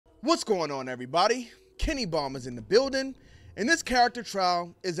What's going on, everybody? Kennybomb is in the building, and this character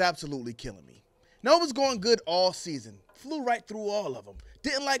trial is absolutely killing me. Now, it was going good all season. Flew right through all of them.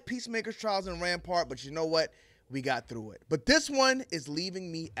 Didn't like Peacemaker's trials and Rampart, but you know what? We got through it. But this one is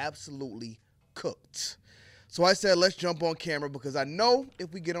leaving me absolutely cooked. So I said, let's jump on camera, because I know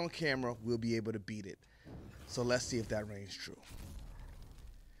if we get on camera, we'll be able to beat it. So let's see if that rings true.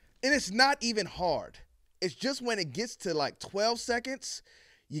 And it's not even hard. It's just when it gets to like 12 seconds,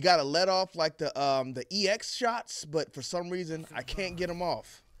 you gotta let off like the EX shots, but for some reason I can't get them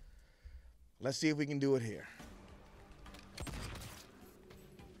off. Let's see if we can do it here.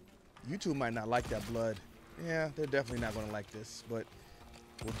 YouTube might not like that blood. Yeah, they're definitely not gonna like this, but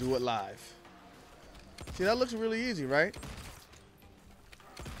we'll do it live. See, that looks really easy, right?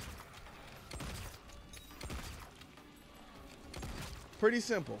 Pretty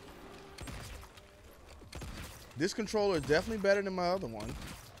simple. This controller is definitely better than my other one.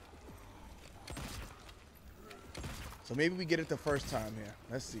 So maybe we get it the first time here.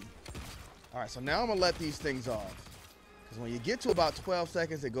 Let's see. All right, so now I'm gonna let these things off, because when you get to about 12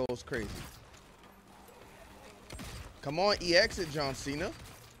 seconds, it goes crazy. Come on, EX it, John Cena.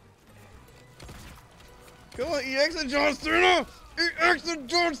 Come on, EX it, John Cena. EX it,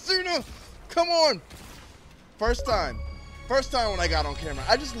 John Cena. Come on. First time when I got on camera.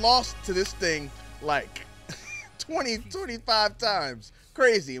 I just lost to this thing like 25 times.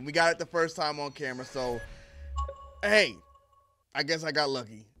 Crazy. And we got it the first time on camera, so hey, I guess I got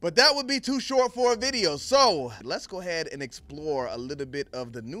lucky. But that would be too short for a video, so let's go ahead and explore a little bit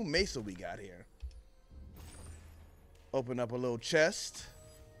of the new Mesa we got here. Open up a little chest.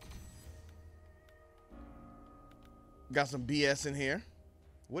 Got some BS in here.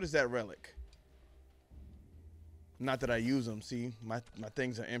 What is that relic? Not that I use them. See, my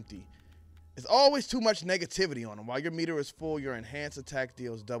things are empty. There's always too much negativity on them. While your meter is full, your enhanced attack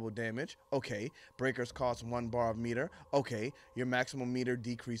deals double damage. Okay. Breakers cost 1 bar of meter. Okay. Your maximum meter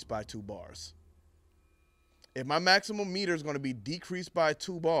decreased by 2 bars. If my maximum meter is going to be decreased by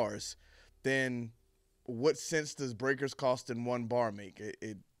 2 bars, then what sense does breakers costing 1 bar make?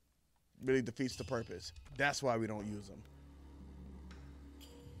 It really defeats the purpose. That's why we don't use them.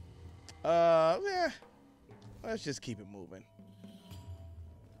 Yeah. Let's just keep it moving.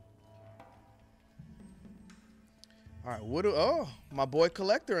 All right, oh, my boy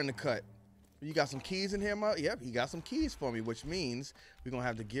Collector in the cut. You got some keys in here, yep, he got some keys for me, which means we're gonna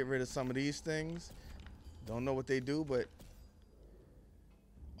have to get rid of some of these things. Don't know what they do, but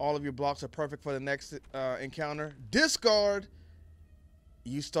all of your blocks are perfect for the next encounter. Discard.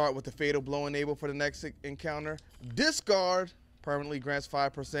 You start with the Fatal Blow enable for the next encounter. Discard permanently grants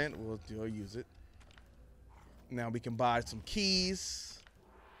 5%. We'll use it. Now we can buy some keys,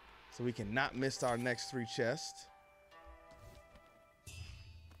 so we can not miss our next 3 chests.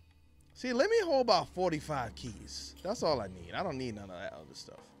 See, let me hold about 45 keys. That's all I need. I don't need none of that other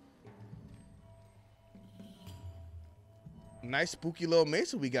stuff. Nice spooky little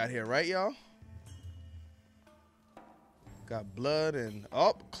Mesa we got here, right, y'all? Got blood and,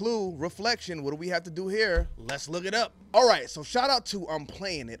 oh, clue, reflection. What do we have to do here? Let's look it up. All right, so shout out to I'm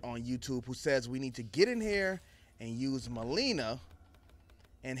Playing It on YouTube, who says we need to get in here and use Melina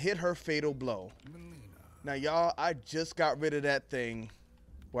and hit her Fatal Blow. Now, y'all, I just got rid of that thing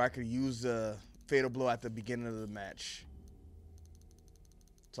where I could use the Fatal Blow at the beginning of the match.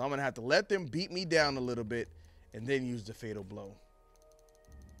 So I'm going to have to let them beat me down a little bit and then use the Fatal Blow.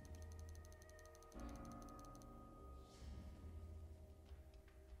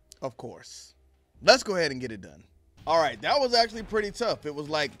 Of course. Let's go ahead and get it done. All right, that was actually pretty tough. It was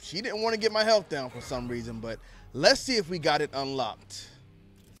like she didn't want to get my health down for some reason, but let's see if we got it unlocked.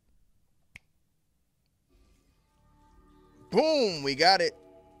 Boom, we got it.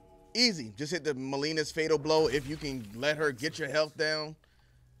 Easy. Just hit the Melina's Fatal Blow if you can let her get your health down.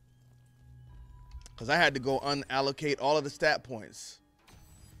 Because I had to go unallocate all of the stat points.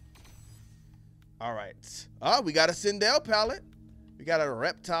 All right. We got a Sindel palette. We got a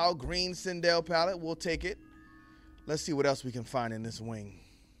Reptile Green Sindel palette. We'll take it. Let's see what else we can find in this wing.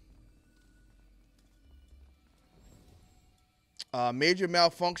 Major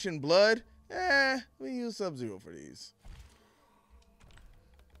Malfunction Blood. We use Sub-Zero for these.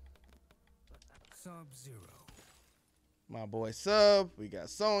 Sub-Zero. My boy Sub. We got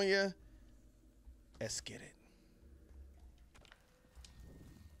Sonya. Let's get it.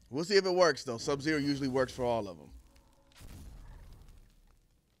 We'll see if it works, though. Sub-Zero usually works for all of them.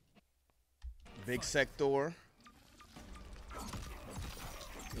 Big Sector.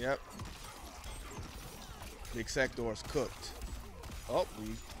 Yep. Big Sector's cooked. Oh, we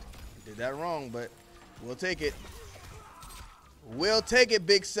did that wrong, but we'll take it. We'll take it,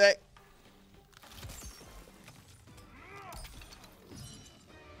 Big Sec.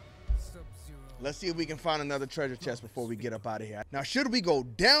 Let's see if we can find another treasure chest before we get up out of here. Now, should we go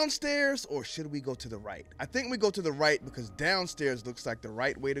downstairs or should we go to the right? I think we go to the right because downstairs looks like the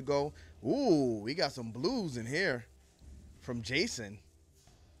right way to go. Ooh, we got some blues in here from Jason.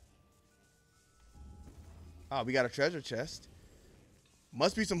 Oh, we got a treasure chest.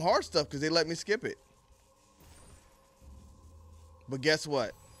 Must be some hard stuff because they let me skip it. But guess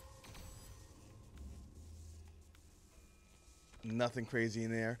what? Nothing crazy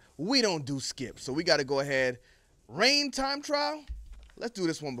in there. We don't do skips, so we got to go ahead. Rain time trial. Let's do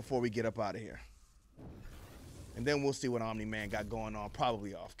this one before we get up out of here. And then we'll see what Omni-Man got going on,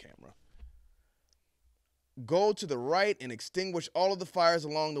 probably off camera. Go to the right and extinguish all of the fires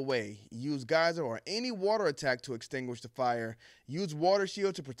along the way. Use geyser or any water attack to extinguish the fire. Use water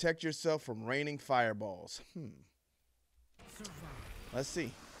shield to protect yourself from raining fireballs. Let's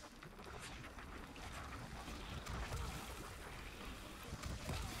see.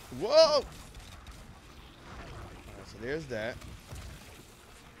 Whoa! All right, so there's that.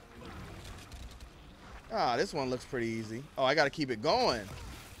 Ah, this one looks pretty easy. Oh, I got to keep it going.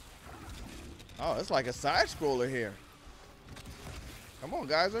 Oh, it's like a side scroller here. Come on,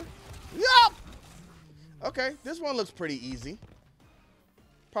 geyser. Yup! Okay, this one looks pretty easy.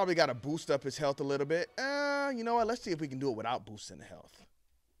 Probably got to boost up his health a little bit. You know what? Let's see if we can do it without boosting the health.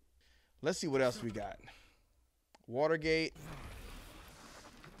 Let's see what else we got. Watergate.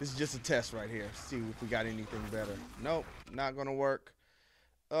 This is just a test right here. See if we got anything better. Nope, not gonna work.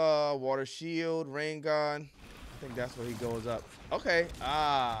 Water shield, rain gun. I think that's where he goes up. Okay.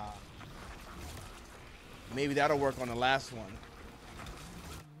 Ah. Maybe that'll work on the last one.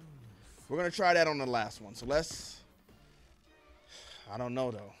 We're gonna try that on the last one. So let's. I don't know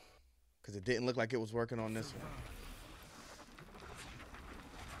though, because it didn't look like it was working on this one.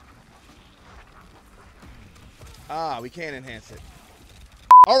 Ah, we can't enhance it.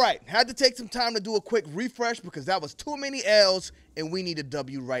 All right, had to take some time to do a quick refresh because that was too many L's and we need a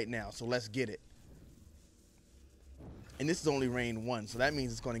W right now. So let's get it. And this is only rain 1, so that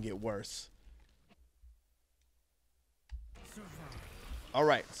means it's going to get worse. All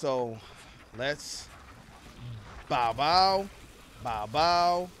right, so let's bow, bow, bow,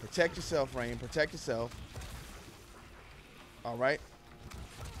 bow. Protect yourself, Rain. Protect yourself. All right.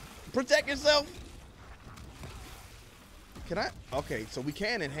 Protect yourself. Can I? Okay, so we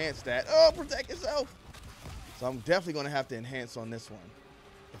can enhance that. Oh, protect yourself. So I'm definitely going to have to enhance on this one.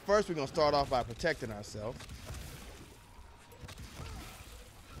 But first, we're going to start off by protecting ourselves.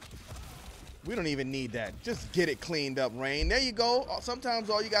 We don't even need that. Just get it cleaned up, Rain. There you go. Sometimes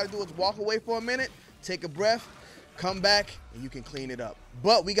all you got to do is walk away for a minute, take a breath, come back, and you can clean it up.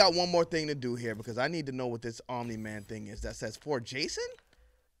 But we got one more thing to do here because I need to know what this Omni-Man thing is that says for Jason?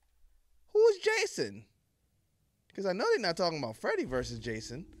 Who is Jason? Because I know they're not talking about Freddy versus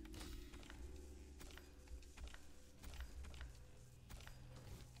Jason.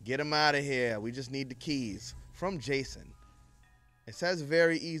 Get him out of here. We just need the keys from Jason. It says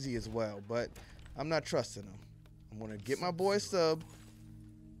very easy as well, but I'm not trusting him. I'm going to get my boy Sub,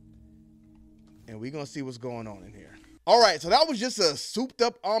 and we're going to see what's going on in here. All right, so that was just a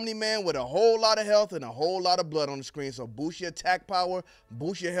souped-up Omni-Man with a whole lot of health and a whole lot of blood on the screen. So boost your attack power,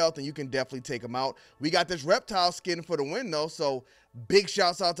 boost your health, and you can definitely take him out. We got this reptile skin for the win, though, so big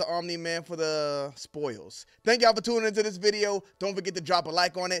shouts out to Omni-Man for the spoils. Thank y'all for tuning into this video. Don't forget to drop a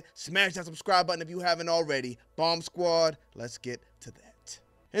like on it. Smash that subscribe button if you haven't already. Bomb Squad, let's get to that.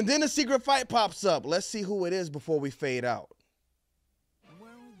 And then a secret fight pops up. Let's see who it is before we fade out.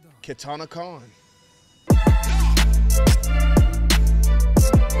 Well done. Kitana Khan.